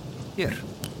smoke? Here.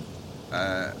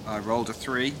 I rolled a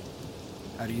 3.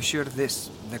 Are you sure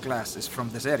the glass is from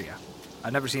this area?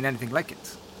 I've never seen anything like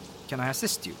it. Can I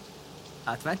assist you?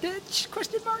 Advantage?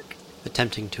 Question mark?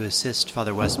 Attempting to assist,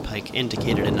 Father Westpike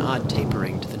indicated an odd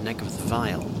tapering to the neck of the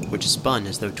vial, which spun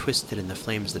as though twisted in the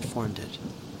flames that formed it.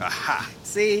 Aha!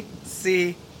 See?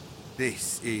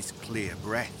 This is clear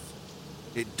breath.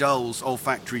 It dulls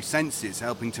olfactory senses,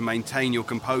 helping to maintain your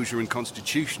composure and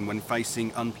constitution when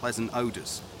facing unpleasant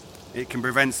odours. It can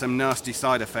prevent some nasty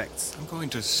side effects. I'm going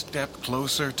to step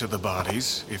closer to the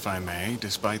bodies, if I may,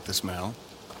 despite the smell.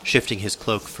 Shifting his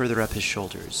cloak further up his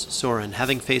shoulders, Soren,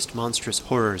 having faced monstrous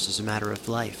horrors as a matter of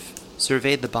life,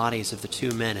 surveyed the bodies of the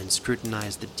two men and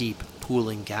scrutinized the deep,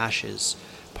 pooling gashes,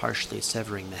 partially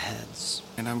severing the heads.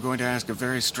 And I'm going to ask a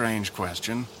very strange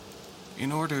question.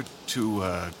 In order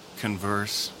to,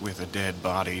 converse with a dead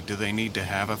body, do they need to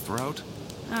have a throat?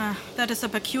 That is a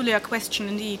peculiar question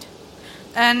indeed.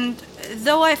 And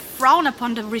though I frown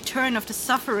upon the return of the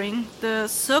suffering, the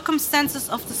circumstances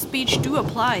of the speech do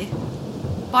apply.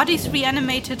 Bodies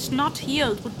reanimated, not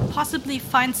healed, would possibly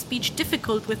find speech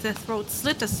difficult with their throats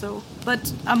slit or so.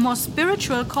 But a more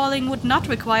spiritual calling would not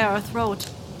require a throat,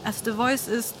 as the voice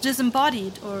is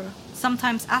disembodied or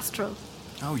sometimes astral.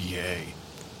 Oh, yay.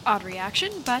 Odd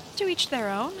reaction, but to each their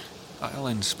own. I'll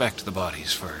inspect the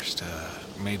bodies first.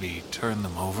 Maybe turn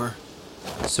them over?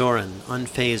 Soren,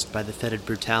 unfazed by the fetid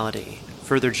brutality,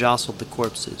 further jostled the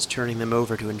corpses, turning them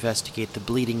over to investigate the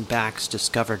bleeding backs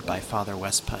discovered by Father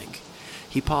Westpike.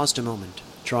 He paused a moment,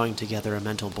 drawing together a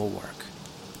mental bulwark,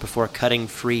 before cutting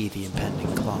free the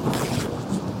impending claw.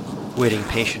 Waiting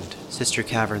patient, Sister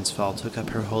Cavernsfall took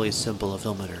up her holy symbol of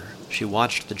Ilmater. She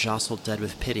watched the jostled dead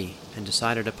with pity and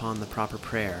decided upon the proper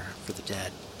prayer for the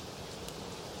dead.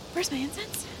 Where's my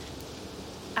incense?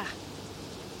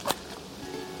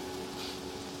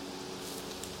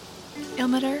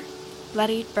 Ilmater,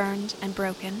 bloodied, burned, and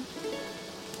broken,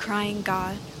 crying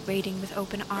God, waiting with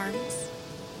open arms.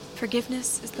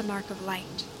 Forgiveness is the mark of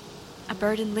light, a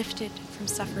burden lifted from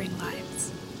suffering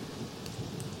lives.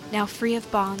 Now free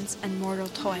of bonds and mortal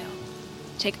toil,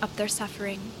 take up their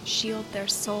suffering, shield their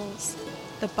souls.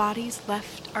 The bodies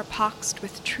left are poxed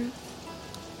with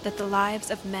truth, that the lives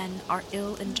of men are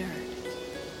ill endured.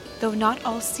 Though not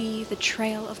all see the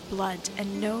trail of blood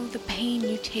and know the pain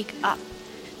you take up,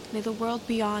 may the world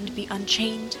beyond be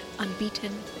unchained,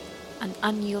 unbeaten, an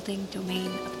unyielding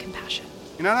domain of compassion.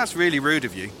 You know, that's really rude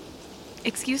of you.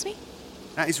 Excuse me?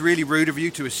 That is really rude of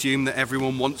you to assume that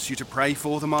everyone wants you to pray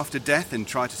for them after death and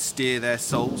try to steer their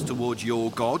souls towards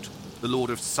your god, the Lord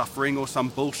of Suffering or some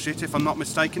bullshit, if I'm not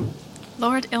mistaken.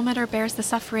 Lord Ilmater bears the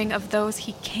suffering of those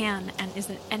he can and is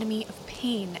an enemy of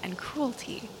pain and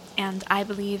cruelty. And I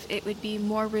believe it would be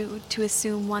more rude to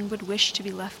assume one would wish to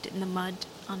be left in the mud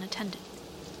unattended.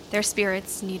 Their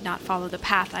spirits need not follow the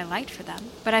path I light for them,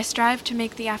 but I strive to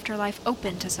make the afterlife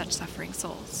open to such suffering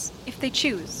souls, if they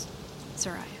choose,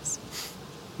 Sir Ias.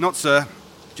 Not sir,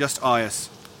 just Ias.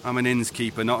 I'm an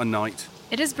innkeeper, not a knight.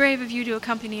 It is brave of you to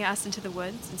accompany us into the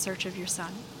woods in search of your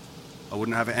son. I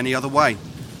wouldn't have it any other way.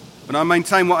 But I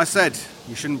maintain what I said.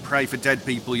 You shouldn't pray for dead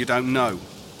people you don't know.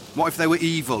 What if they were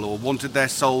evil or wanted their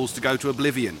souls to go to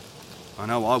oblivion? I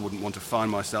know I wouldn't want to find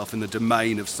myself in the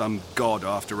domain of some god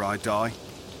after I die.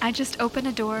 I just open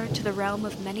a door to the realm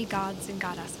of many gods and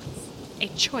goddesses. A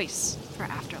choice for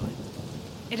afterlife.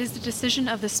 It is the decision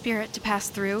of the spirit to pass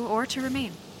through or to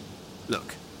remain.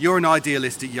 Look, you're an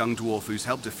idealistic young dwarf who's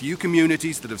helped a few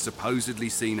communities that have supposedly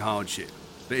seen hardship.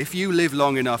 But if you live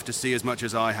long enough to see as much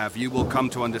as I have, you will come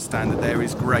to understand that there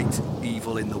is great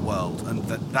evil in the world, and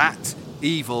that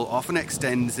evil often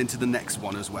extends into the next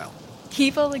one as well.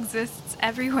 Evil exists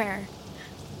everywhere,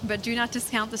 but do not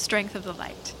discount the strength of the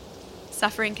light.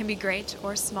 Suffering can be great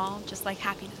or small, just like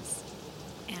happiness,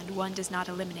 and one does not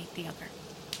eliminate the other.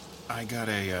 I got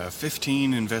a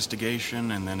 15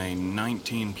 investigation and then a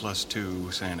 19 plus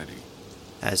 2 sanity.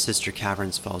 As Sister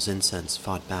Cavernsfall's incense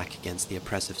fought back against the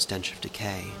oppressive stench of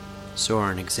decay,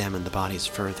 Soren examined the bodies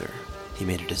further. He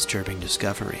made a disturbing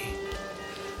discovery.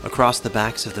 Across the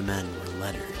backs of the men were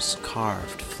letters,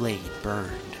 carved, flayed,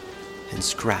 burned, and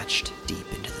scratched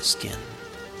deep into the skin.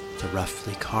 The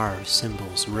roughly carved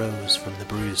symbols rose from the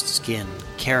bruised skin,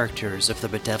 characters of the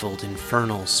bedeviled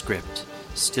infernal script,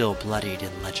 still bloodied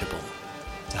and legible.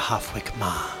 Dahafwik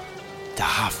Ma,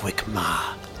 Dahafwik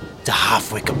Ma,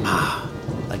 Dahafwik Ma.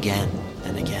 Again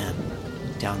and again,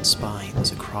 down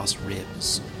spines, across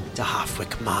ribs,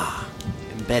 Dahafwik Ma,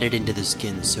 embedded into the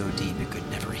skin so deep it could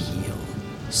never heal.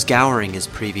 Scouring his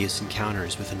previous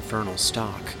encounters with infernal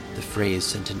stock, the phrase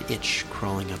sent an itch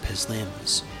crawling up his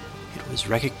limbs. It was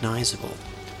recognizable,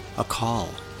 a call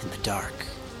in the dark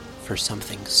for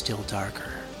something still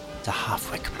darker.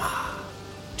 Dahafwik Ma.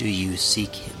 Do you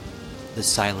seek him, the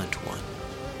silent one,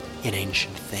 an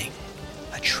ancient thing,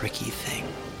 a tricky thing,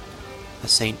 a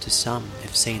saint to some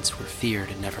if saints were feared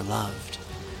and never loved,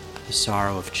 the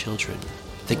sorrow of children,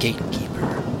 the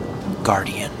gatekeeper,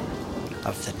 guardian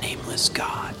of the nameless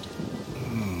god?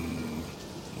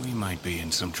 We might be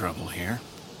in some trouble here.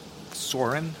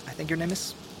 Soren, I think your name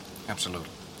is? Absolutely.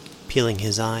 Peeling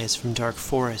his eyes from dark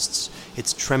forests,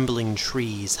 its trembling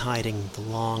trees hiding the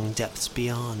long depths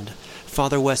beyond,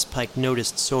 Father Westpike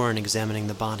noticed Soren examining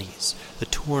the bodies, the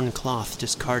torn cloth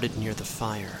discarded near the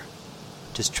fire.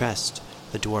 Distressed,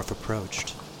 the dwarf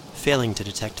approached, failing to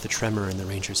detect the tremor in the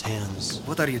ranger's hands.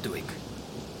 What are you doing?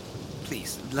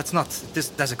 Please, let's not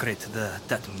desecrate the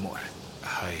dead more.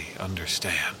 I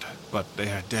understand, but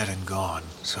they are dead and gone,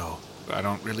 so I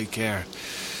don't really care.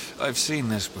 I've seen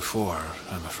this before,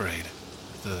 I'm afraid.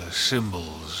 The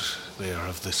symbols, they are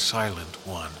of the Silent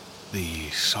One, the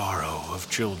sorrow of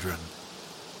children.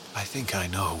 I think I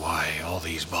know why all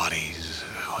these bodies,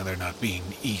 why they're not being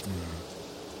eaten.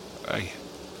 I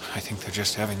think they're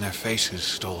just having their faces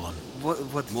stolen.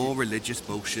 What? More religious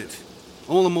bullshit.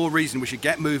 All the more reason we should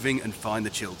get moving and find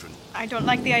the children. I don't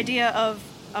like the idea of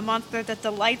a monster that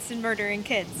delights in murdering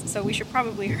kids, so we should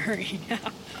probably hurry now.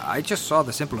 I just saw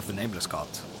the symbol of the nameless god.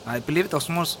 I believe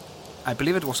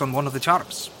it was on one of the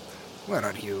charms. Where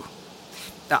are you?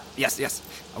 Yes.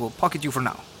 I will pocket you for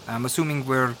now. I'm assuming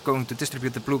we're going to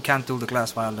distribute the blue candle, the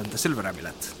glass vial, and the silver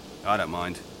amulet. I don't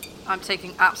mind. I'm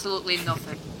taking absolutely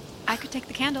nothing. I could take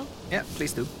the candle. Yeah,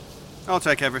 please do. I'll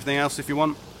take everything else if you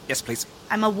want. Yes, please.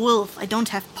 I'm a wolf. I don't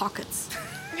have pockets.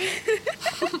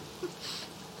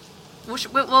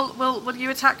 Will you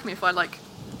attack me if I like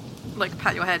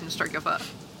pat your head and stroke your fur?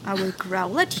 I will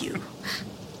growl at you.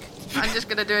 I'm just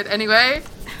gonna do it anyway.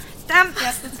 Damn!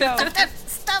 Yes, let's go.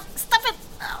 Stop it!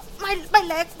 Oh, my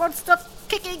leg won't stop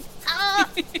kicking. Ah!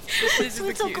 This is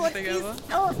the so cutest good. thing Please. ever.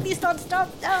 Oh, please don't stop.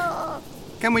 Oh.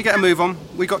 Can we get a move on?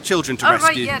 We got children to Oh, rescue.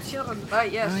 right, yeah, children.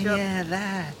 Right, yeah, sure. Yeah,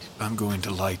 that. I'm going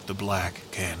to light the black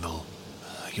candle.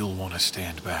 you'll want to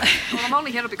stand back. Well, I'm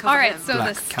only here because All of right, him. so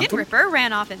Black the Skid Canton? Ripper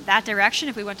ran off in that direction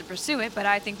if we want to pursue it, but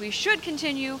I think we should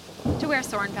continue to where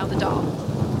Soren found the doll.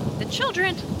 The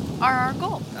children are our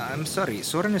goal. I'm sorry,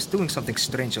 Soren is doing something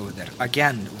strange over there.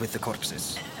 Again with the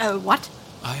corpses. What?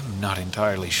 I'm not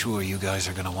entirely sure you guys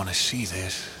are going to want to see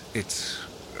this. It's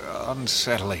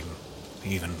unsettling,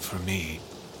 even for me.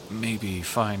 Maybe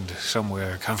find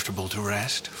somewhere comfortable to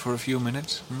rest for a few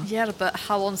minutes? Hmm? Yeah, but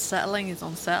how unsettling is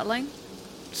unsettling?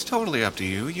 It's totally up to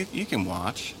you. You can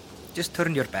watch. Just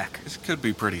turn your back. This could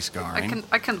be pretty scarring.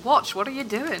 I can watch. What are you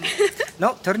doing?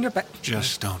 No, turn your back.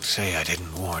 Just don't say I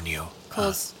didn't warn you.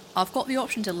 Because I've got the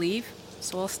option to leave,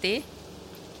 so I'll stay.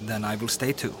 Then I will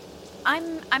stay too.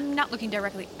 I'm not looking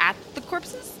directly at the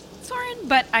corpses, Soren,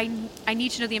 but I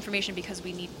need to know the information because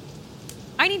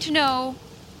I need to know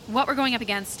what we're going up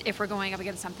against if we're going up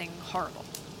against something horrible.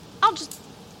 I'll just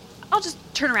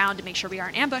turn around to make sure we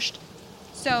aren't ambushed.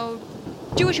 So,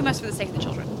 do what you must for the sake of the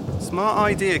children. Smart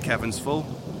idea, Kevin's full.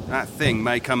 That thing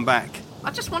may come back.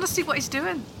 I just want to see what he's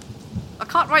doing. I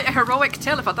can't write a heroic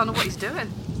tale if I don't know what he's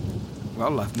doing.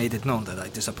 Well, I've made it known that I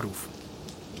disapprove.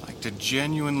 I'd like to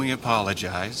genuinely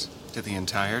apologize to the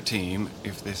entire team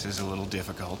if this is a little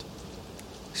difficult.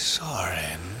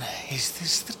 Soren, is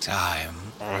this the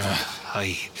time?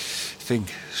 I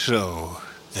think so.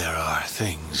 There are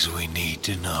things we need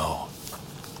to know.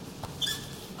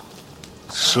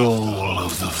 Soul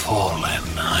of the fallen,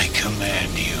 I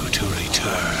command you to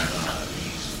return.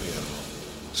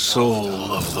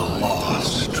 Soul of the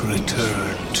lost,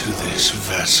 return to this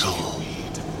vessel.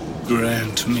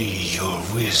 Grant me your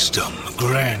wisdom,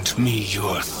 grant me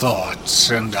your thoughts,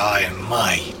 and I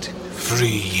might free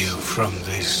you from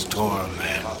this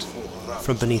torment.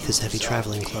 From beneath his heavy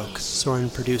traveling cloak, Soren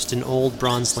produced an old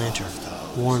bronze lantern,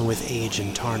 worn with age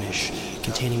and tarnish,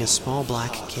 containing a small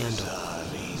black candle.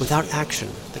 Without action,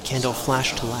 the candle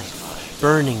flashed to life,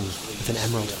 burning with an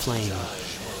emerald flame.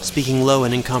 Speaking low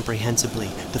and incomprehensibly,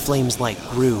 the flame's light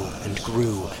grew and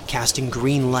grew, casting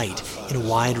green light in a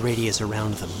wide radius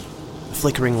around them. The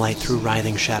flickering light threw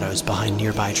writhing shadows behind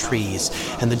nearby trees,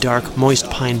 and the dark, moist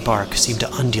pine bark seemed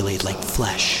to undulate like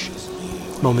flesh.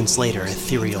 Moments later,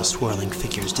 ethereal, swirling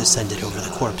figures descended over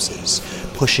the corpses,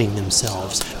 pushing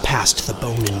themselves past the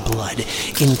bone and blood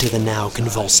into the now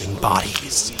convulsing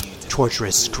bodies.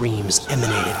 Torturous screams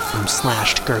emanated from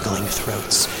slashed, gurgling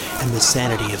throats, and the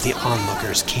sanity of the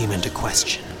onlookers came into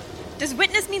question. Does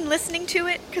witness mean listening to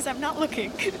it? Because I'm not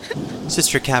looking.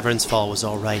 Sister Cavern's Fall was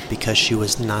all right because she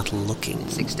was not looking.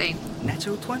 16.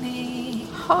 Natural 20.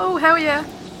 Oh, hell yeah.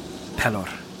 Pelor,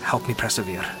 help me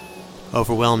persevere.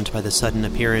 Overwhelmed by the sudden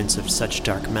appearance of such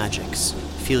dark magics,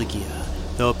 Filgia,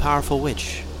 though a powerful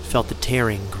witch, felt the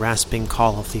tearing, grasping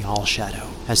call of the All-Shadow,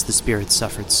 as the spirit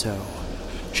suffered so.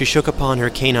 She shook upon her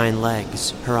canine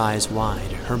legs, her eyes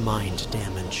wide, her mind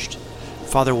damaged.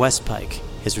 Father Westpike,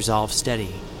 his resolve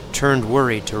steady, turned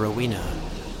worried to Rowena.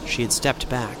 She had stepped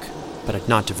back, but had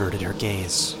not diverted her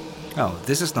gaze. Oh,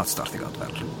 this is not starting out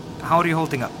well. How are you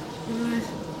holding up?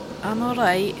 I'm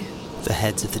alright. The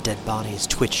heads of the dead bodies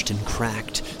twitched and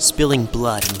cracked, spilling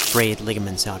blood and frayed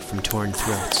ligaments out from torn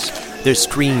throats. Their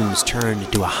screams turned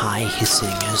into a high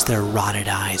hissing as their rotted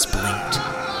eyes blinked.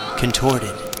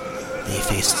 Contorted, they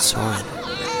faced Soren.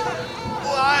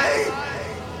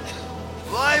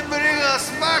 Why bring us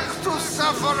back to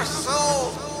suffer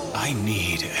so? I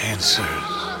need answers.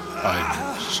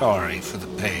 I'm sorry for the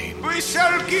pain. We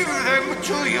shall give them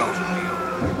to you.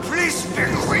 Please be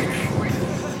quick.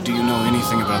 Do you know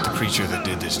anything about the creature that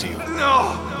did this to you?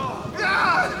 No.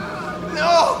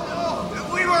 No.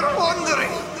 We were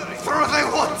wandering through the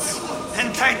woods,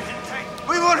 and then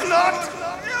we were not.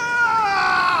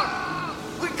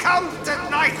 We camped at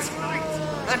night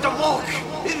and awoke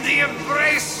in the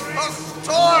embrace of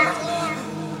storm.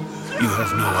 You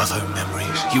have no other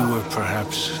memories? You were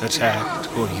perhaps attacked,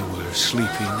 or you were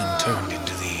sleeping and turned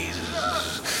into these...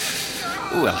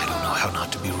 Well, I don't know how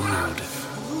not to be rude.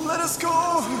 Let us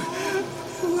go.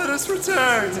 Let us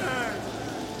return.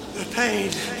 The pain,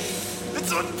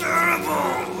 it's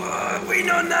unbearable. We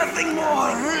know nothing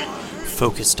more.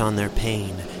 Focused on their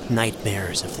pain,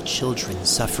 nightmares of the children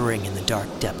suffering in the dark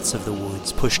depths of the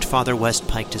woods pushed Father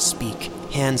Westpike to speak,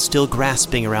 hands still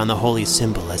grasping around the holy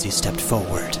symbol as he stepped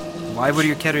forward. Why were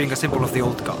you carrying a symbol of the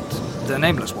old god? The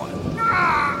nameless one.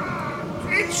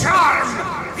 A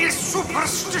charm! The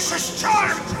superstitious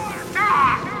charm!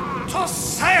 To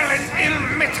silence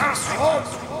Ilmater's hope!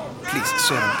 Please,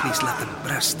 Soren, please let them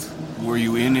rest. Were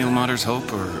you in Ilmater's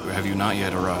Hope, or have you not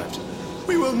yet arrived?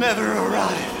 We will never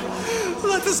arrive.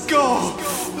 Let us go!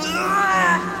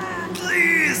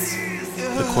 Please!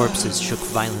 The corpses shook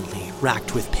violently,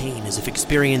 racked with pain as if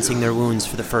experiencing their wounds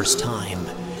for the first time.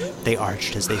 They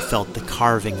arched as they felt the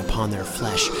carving upon their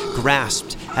flesh,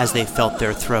 grasped as they felt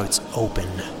their throats open.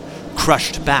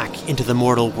 Crushed back into the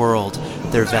mortal world,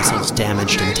 their vessels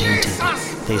damaged and tainted,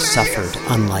 they suffered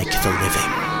unlike the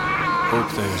living. Hope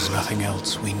there's nothing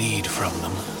else we need from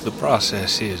them. The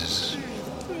process is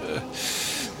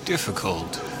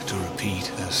difficult to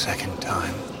repeat a second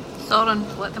time.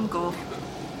 Thorin, let them go.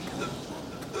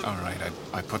 All right,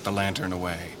 I put the lantern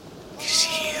away.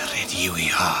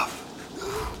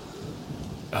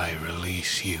 I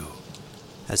release you.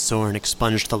 As Soren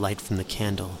expunged the light from the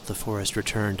candle, the forest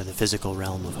returned to the physical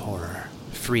realm of horror,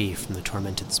 free from the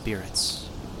tormented spirits.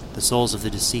 The souls of the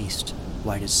deceased,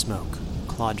 white as smoke,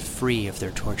 clawed free of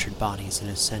their tortured bodies and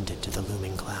ascended to the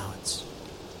looming clouds.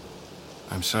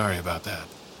 I'm sorry about that.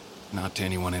 Not to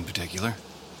anyone in particular.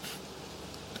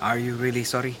 Are you really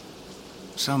sorry?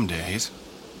 Some days.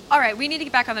 All right, we need to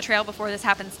get back on the trail before this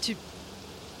happens to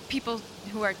people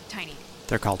who are tiny.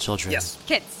 They're called children. Yes.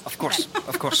 Kids. Of course,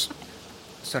 of course.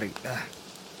 Sorry.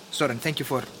 Soren, thank you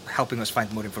for helping us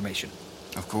find more information.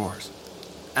 Of course.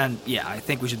 And yeah, I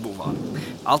think we should move on.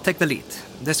 I'll take the lead.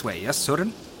 This way, yes,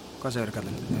 Soren?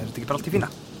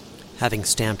 Having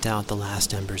stamped out the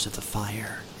last embers of the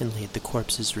fire and laid the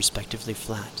corpses respectively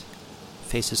flat,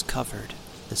 faces covered,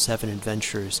 the 7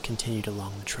 adventurers continued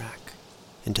along the track,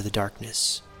 into the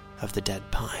darkness of the dead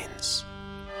pines.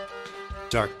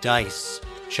 Dark Dice,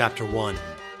 Chapter 1,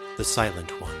 The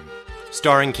Silent One.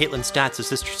 Starring Caitlin Statz as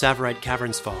Sister Savarite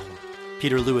Cavernsfall,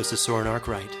 Peter Lewis as Soren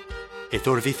Arkwright,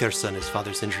 Eithor Vitherson as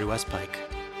Father Sindri Westpike,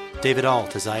 David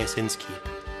Alt as Ias Inskeep,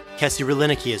 Cassie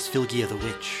Relinicki as Fylgia the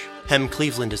Witch, Hem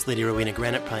Cleveland as Lady Rowena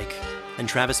Granitepike, and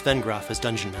Travis Vengroff as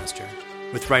Dungeon Master,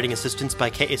 with writing assistance by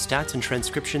K.A. Statz and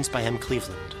transcriptions by Hem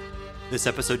Cleveland. This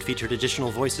episode featured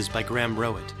additional voices by Graham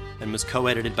Rowett and was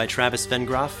co-edited by Travis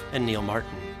Vengroff and Neil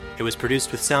Martin. It was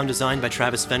produced with sound design by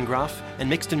Travis Vengroff and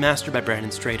mixed and mastered by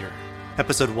Brandon Strader.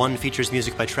 Episode 1 features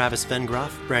music by Travis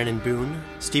Vengroff, Brandon Boone,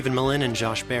 Stephen Malin, and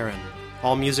Josh Barron.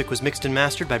 All music was mixed and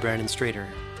mastered by Brandon Strader.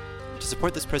 To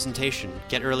support this presentation,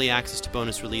 get early access to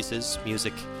bonus releases,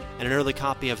 music, and an early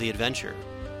copy of the adventure.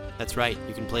 That's right,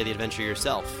 you can play the adventure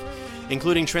yourself.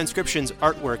 Including transcriptions,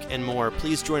 artwork, and more,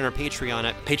 please join our Patreon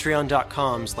at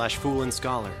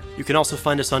patreon.com/foolandscholar. You can also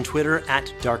find us on Twitter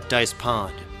at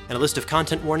DarkDicePod, and a list of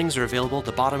content warnings are available at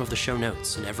the bottom of the show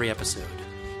notes in every episode.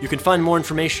 You can find more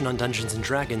information on Dungeons &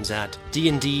 Dragons at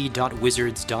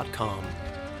dnd.wizards.com.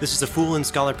 This is a Fool and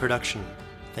Scholar production.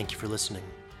 Thank you for listening.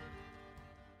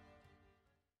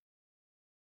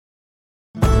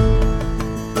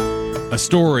 A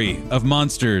story of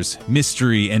monsters,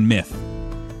 mystery, and myth,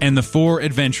 and the 4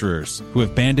 adventurers who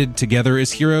have banded together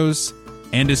as heroes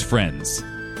and as friends.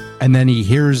 And then he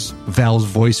hears Val's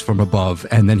voice from above,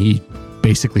 and then he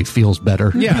basically feels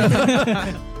better.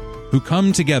 Yeah. Who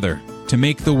come together to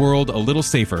make the world a little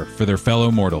safer for their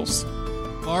fellow mortals.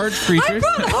 Large creatures.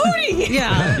 I brought Hody!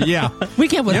 Yeah. We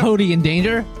can't put Hody in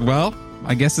danger. Well,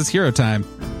 I guess it's hero time.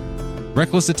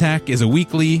 Reckless Attack is a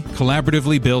weekly,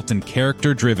 collaboratively built and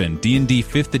character-driven D&D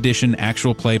 5th edition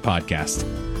actual play podcast.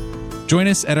 Join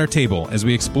us at our table as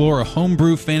we explore a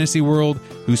homebrew fantasy world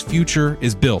whose future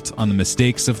is built on the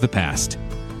mistakes of the past.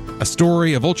 A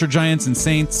story of ultra giants and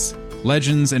saints,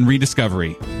 legends and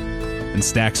rediscovery, and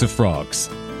stacks of frogs.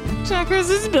 Checkers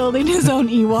is building his own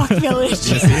Ewok village.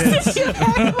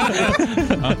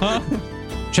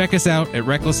 Check us out at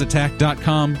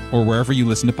recklessattack.com or wherever you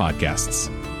listen to podcasts.